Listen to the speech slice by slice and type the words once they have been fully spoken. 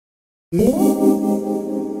We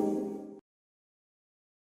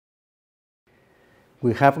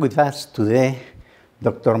have with us today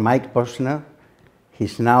Dr. Mike Posner.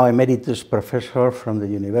 He's now emeritus professor from the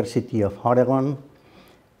University of Oregon,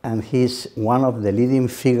 and he's one of the leading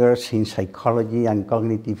figures in psychology and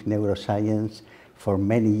cognitive neuroscience for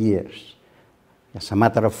many years. As a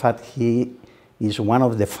matter of fact, he is one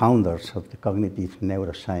of the founders of the cognitive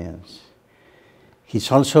neuroscience.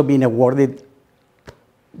 He's also been awarded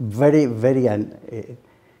very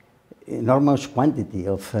enormous quantity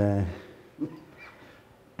of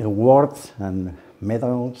awards and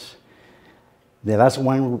medals. The last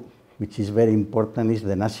one, which is very important, is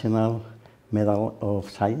the National Medal of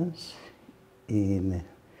Science in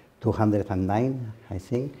 2009, I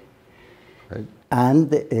think. Right.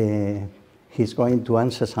 And he's going to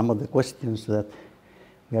answer some of the questions that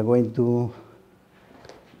we are going to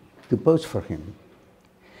pose for him.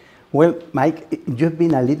 Well, Mike, you've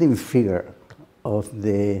been a leading figure of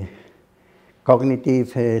the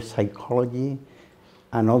cognitive psychology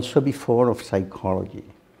and also before of psychology.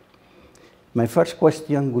 My first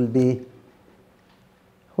question will be,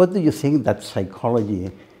 what do you think that psychology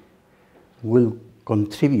will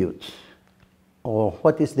contribute, or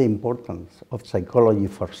what is the importance of psychology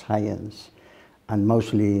for science and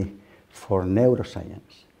mostly for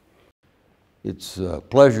neuroscience? It's a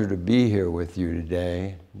pleasure to be here with you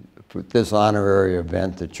today for this honorary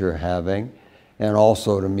event that you're having, and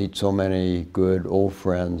also to meet so many good old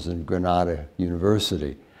friends in Granada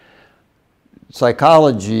University.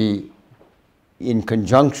 Psychology, in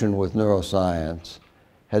conjunction with neuroscience,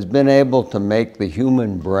 has been able to make the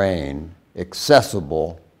human brain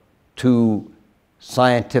accessible to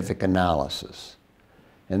scientific analysis.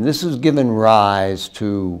 And this has given rise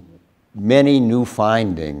to many new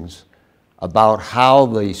findings about how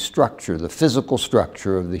the structure, the physical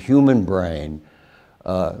structure of the human brain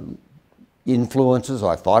influences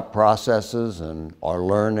our thought processes and our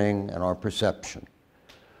learning and our perception.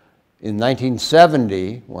 In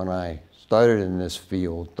 1970, when I started in this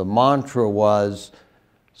field, the mantra was,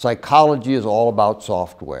 psychology is all about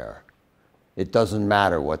software. It doesn't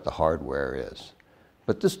matter what the hardware is.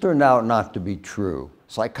 But this turned out not to be true.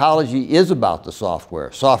 Psychology is about the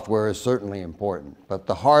software. Software is certainly important, but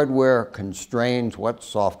the hardware constrains what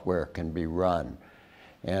software can be run.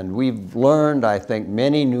 And we've learned, I think,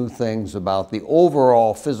 many new things about the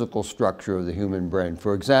overall physical structure of the human brain.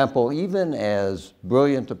 For example, even as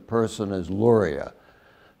brilliant a person as Luria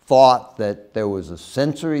thought that there was a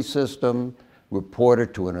sensory system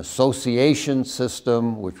reported to an association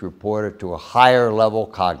system, which reported to a higher level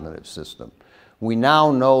cognitive system. We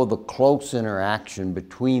now know the close interaction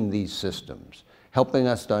between these systems, helping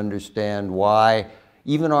us to understand why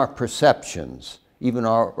even our perceptions, even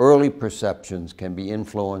our early perceptions, can be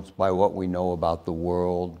influenced by what we know about the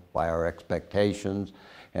world, by our expectations,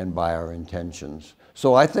 and by our intentions.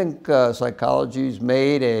 So I think psychology's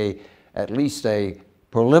made at least a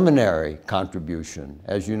preliminary contribution.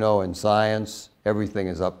 As you know, in science, everything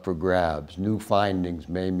is up for grabs. New findings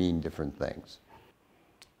may mean different things.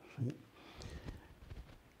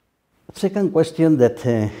 Second question that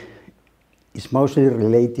is mostly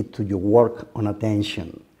related to your work on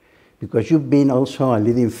attention, because you've been also a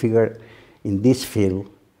leading figure in this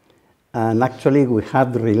field, and actually we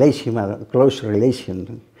have a close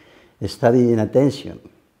relation studying attention,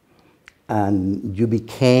 and you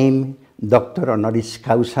became Doctor Honoris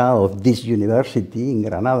Causa of this university in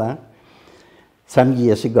Granada some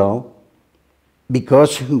years ago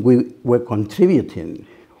because we were contributing,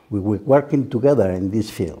 we were working together in this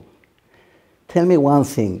field. Tell me one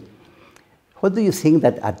thing, what do you think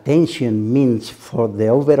that attention means for the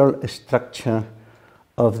overall structure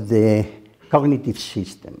of the cognitive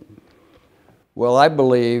system? Well, I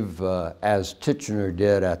believe, as Titchener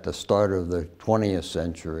did at the start of the 20th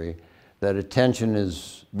century, that attention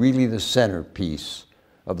is really the centerpiece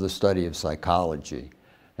of the study of psychology.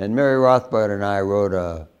 And Mary Rothbard and I wrote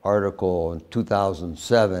an article in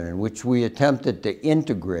 2007 in which we attempted to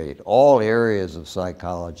integrate all areas of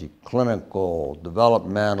psychology, clinical,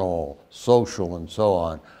 developmental, social, and so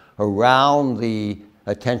on, around the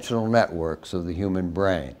attentional networks of the human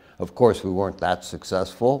brain. Of course, we weren't that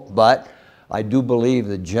successful, but I do believe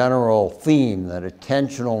the general theme that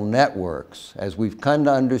attentional networks, as we've come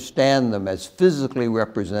to understand them as physically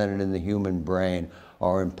represented in the human brain,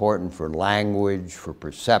 are important for language, for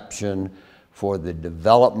perception, for the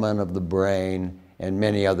development of the brain, and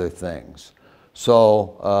many other things.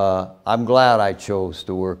 So I'm glad I chose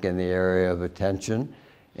to work in the area of attention,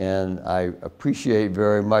 and I appreciate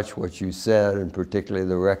very much what you said, and particularly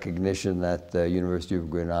the recognition that the University of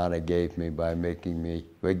Granada gave me by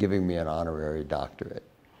giving me an honorary doctorate.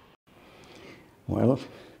 Well,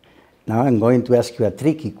 now I'm going to ask you a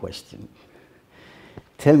tricky question.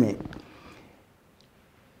 Tell me,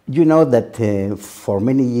 you know that for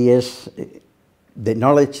many years the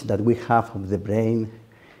knowledge that we have of the brain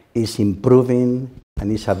is improving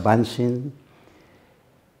and is advancing,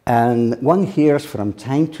 and one hears from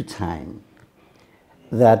time to time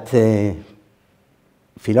that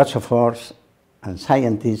philosophers and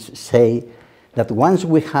scientists say that once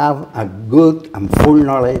we have a good and full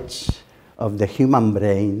knowledge of the human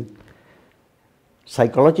brain,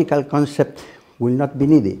 psychological concept will not be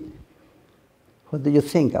needed. What do you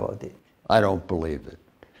think about it? I don't believe it.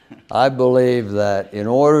 I believe that in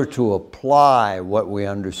order to apply what we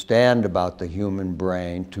understand about the human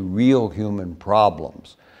brain to real human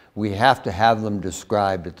problems, we have to have them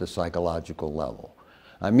described at the psychological level.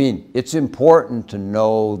 I mean, it's important to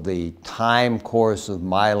know the time course of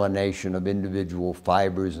myelination of individual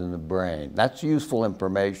fibers in the brain. That's useful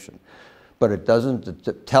information, but it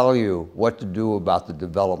doesn't tell you what to do about the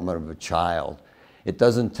development of a child. It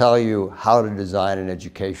doesn't tell you how to design an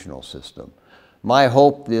educational system. My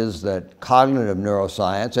hope is that cognitive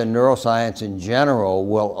neuroscience and neuroscience in general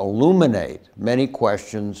will illuminate many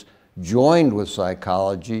questions joined with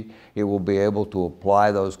psychology. It will be able to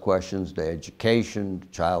apply those questions to education, to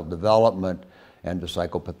child development, and to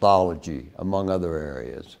psychopathology, among other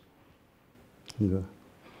areas. Good.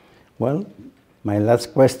 Well, my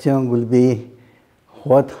last question will be,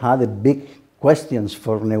 what are the big questions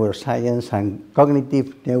for neuroscience and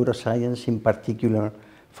cognitive neuroscience in particular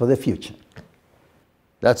for the future?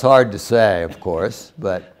 That's hard to say, of course,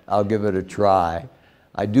 but I'll give it a try.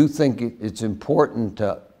 I do think it's important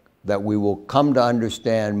that we will come to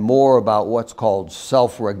understand more about what's called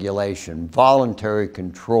self-regulation, voluntary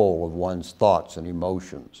control of one's thoughts and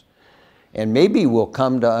emotions. And maybe we'll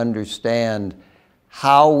come to understand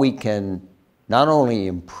how we can not only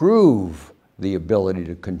improve the ability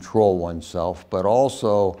to control oneself, but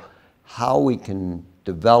also how we can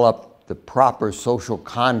develop the proper social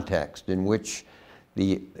context in which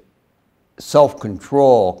the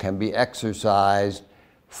self-control can be exercised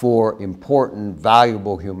for important,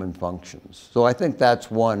 valuable human functions. So I think that's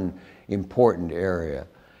one important area.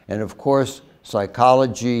 And of course,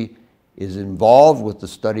 psychology is involved with the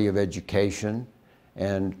study of education,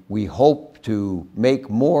 and we hope to make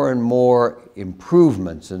more and more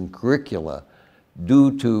improvements in curricula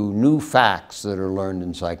due to new facts that are learned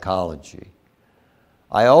in psychology.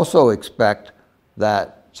 I also expect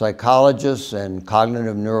that psychologists and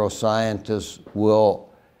cognitive neuroscientists will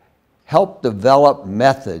help develop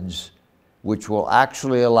methods which will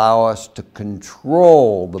actually allow us to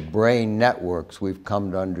control the brain networks we've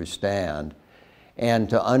come to understand, and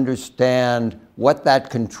to understand what that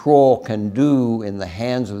control can do in the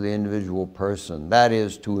hands of the individual person. That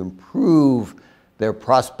is, to improve their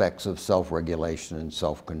prospects of self-regulation and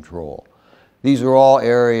self-control. These are all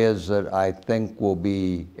areas that I think will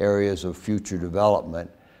be areas of future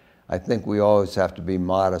development. I think we always have to be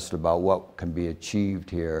modest about what can be achieved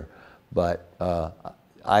here, but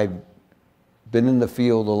I've been in the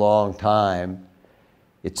field a long time.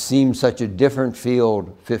 It seemed such a different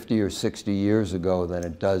field 50 or 60 years ago than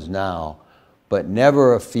it does now, but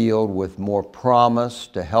never a field with more promise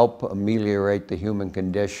to help ameliorate the human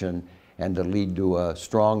condition and to lead to a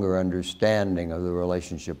stronger understanding of the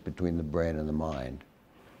relationship between the brain and the mind.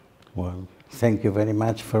 Well, thank you very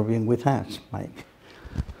much for being with us, Mike.